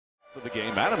For the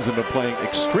game, Adams has been playing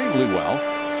extremely well.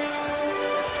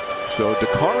 So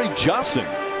Dakari Johnson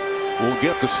will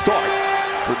get the start.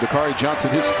 For Dakari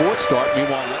Johnson, his fourth start.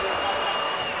 Meanwhile,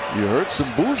 you heard some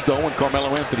boos though when Carmelo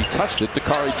Anthony touched it.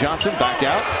 Dakari Johnson back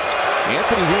out.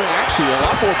 Anthony hearing actually a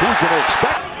lot more boos than they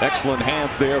expect. Excellent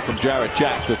hands there from Jarrett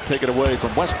Jack to take it away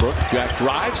from Westbrook. Jack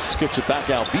drives, kicks it back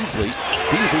out. Beasley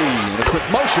in a quick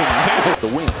motion. With the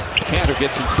wing. Cantor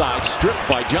gets inside, stripped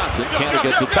by Johnson. Cantor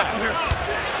gets it back.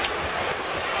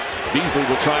 Beasley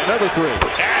will try another three.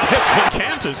 And hits him.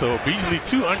 Cantor, so Beasley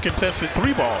 2 uncontested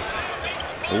 3 balls.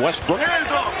 Westbrook.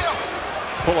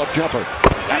 Pull-up jumper.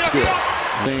 That's good.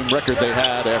 Same record they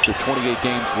had after 28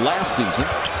 games last season.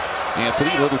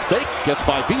 Anthony, little fake, gets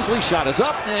by Beasley. Shot is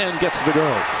up and gets the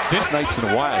go. This nights in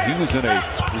a while, he was in a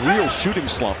real shooting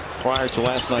slump prior to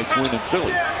last night's win in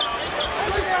Philly.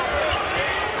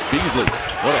 Beasley,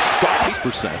 what a start,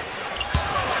 8%.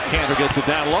 Cantor gets it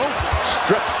down low,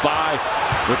 stripped by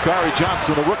Dakari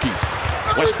Johnson, a rookie.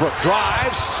 Westbrook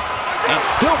drives and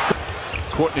still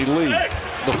Courtney Lee,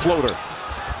 the floater.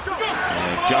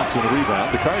 And Johnson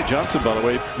rebound. Dakari Johnson, by the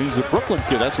way, he's a Brooklyn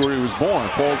kid. That's where he was born.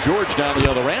 Paul George down the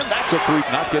other end. That's a three.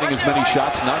 Not getting as many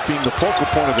shots, not being the focal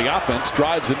point of the offense.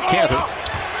 Drives in Cantor.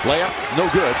 Layup, no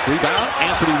good. Rebound.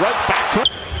 Anthony right back to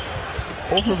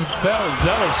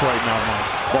Overzealous right now, man.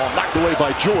 Ball knocked away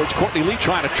by George. Courtney Lee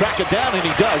trying to track it down, and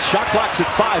he does. Shot clock's at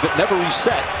 5. It never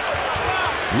reset.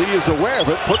 Lee is aware of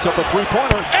it. Puts up a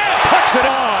three-pointer and puts it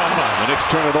on. The Knicks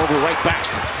turn it over right back.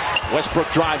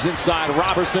 Westbrook drives inside.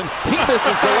 Robertson. He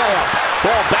misses the layup.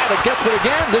 Ball batted. Gets it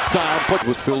again. This time put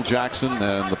with Phil Jackson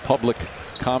and the public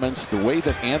comments. The way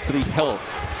that Anthony Held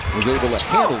was able to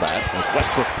handle that with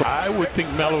Westbrook. I would think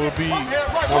Melo would be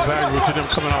more valuable to them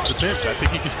coming off the bench. I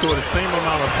think he can score the same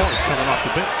amount of points coming off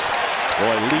the bench.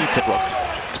 Boy, lead to Brook.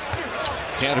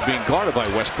 Cantor being guarded by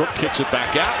Westbrook. Kicks it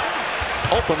back out.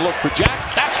 Open look for Jack.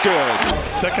 That's good.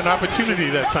 Second opportunity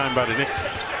that time by the Knicks.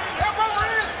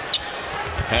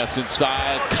 Pass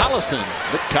inside. Collison.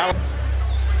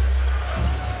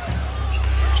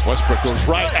 Westbrook goes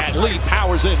right at Lee.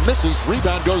 Powers in. Misses.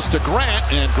 Rebound goes to Grant.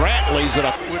 And Grant lays it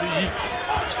up. What he eats.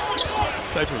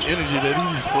 Type of energy that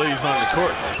he displays on the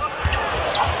court.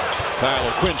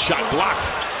 Kyle Quinn shot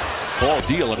blocked. Ball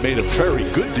deal and made a very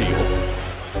good deal.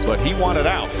 But he wanted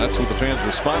out. That's what the fans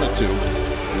responded to.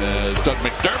 As Doug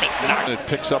McDermott it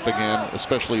picks up again,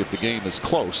 especially if the game is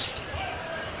close.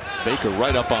 Baker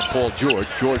right up on Paul George.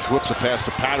 George whips a pass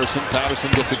to Patterson.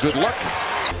 Patterson gets a good look.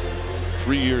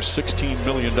 3 years, $16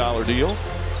 million deal.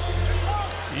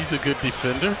 He's a good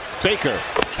defender. Baker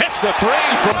hits the three.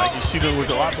 He's shooting with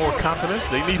a lot more confidence.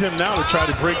 They need him now to try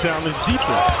to break down this defense.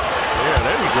 Yeah,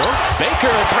 there we go.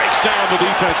 Baker breaks down the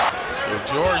defense.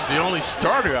 So George, the only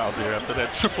starter out there after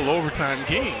that triple overtime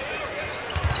game.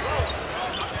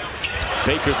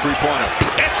 Baker three-pointer.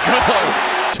 It's good.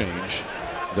 Change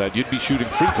that you'd be shooting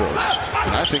free throws.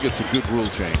 And I think it's a good rule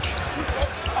change.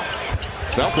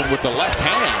 Felton with the left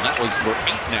hand. That was for 8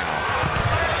 now.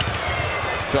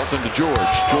 Felton to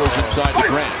George. George inside to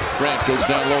Grant. Grant goes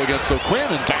down low against O'Quinn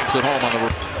and backs it home on the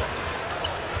roof.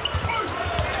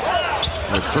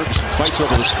 Ferguson fights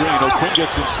over the screen. O'Quinn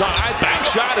gets inside. Back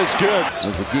shot is good.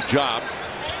 That was a good job.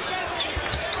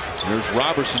 There's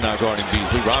Robertson now guarding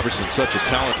Beasley. Robertson, such a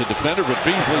talented defender, but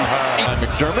Beasley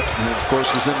McDermott, who of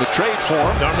course is in the trade for him.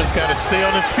 McDermott's got to stay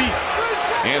on his feet.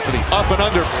 Anthony up and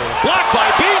under, blocked by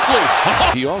Beasley.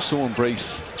 He also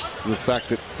embraced the fact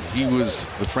that he was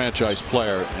the franchise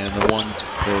player and the one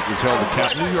that was held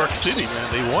accountable. New York City, man,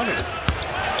 they wanted it.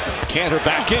 Cantor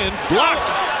back in,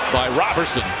 blocked by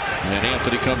Robertson, and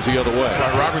Anthony comes the other way.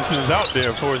 That's why Robertson is out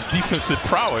there for his defensive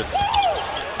prowess.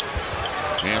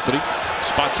 Anthony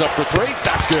spots up for 3.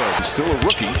 That's good. He's still a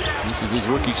rookie. This is his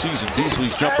rookie season.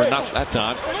 Beasley's jumper not that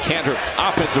time. Cantor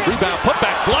offensive rebound, put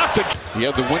back, blocked it. He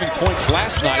had the winning points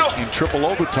last night in triple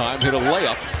overtime. Hit a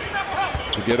layup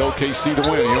to get OKC to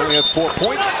win. He only had 4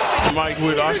 points. Mike,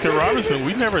 with Oscar Robertson,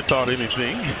 we never thought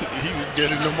anything. He was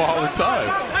getting them all the time.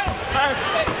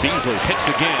 Beasley hits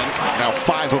again. Now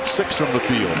 5 of 6 from the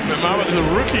field. When I was a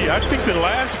rookie, I think the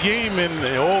last game in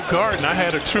the old Garden, I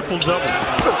had a triple-double.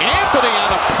 Anthony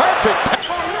on a perfect.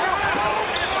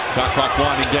 Shot clock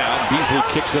winding down. Beasley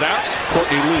kicks it out.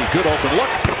 Courtney Lee, good open look.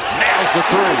 Nails the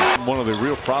 3. One of the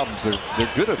real problems,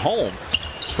 they're good at home.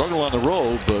 Struggle on the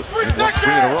road, but they've won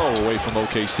 3 in a row away from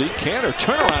OKC. Cantor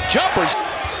turnaround jumpers.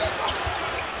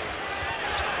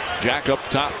 Jack up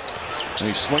top. And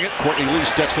he swing it. Courtney Lee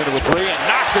steps into a 3 and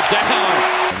knocks it down.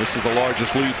 And this is the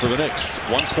largest lead for the Knicks.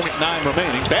 1.9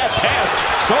 remaining. Bad pass.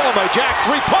 Stolen by Jack.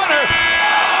 Three-pointer.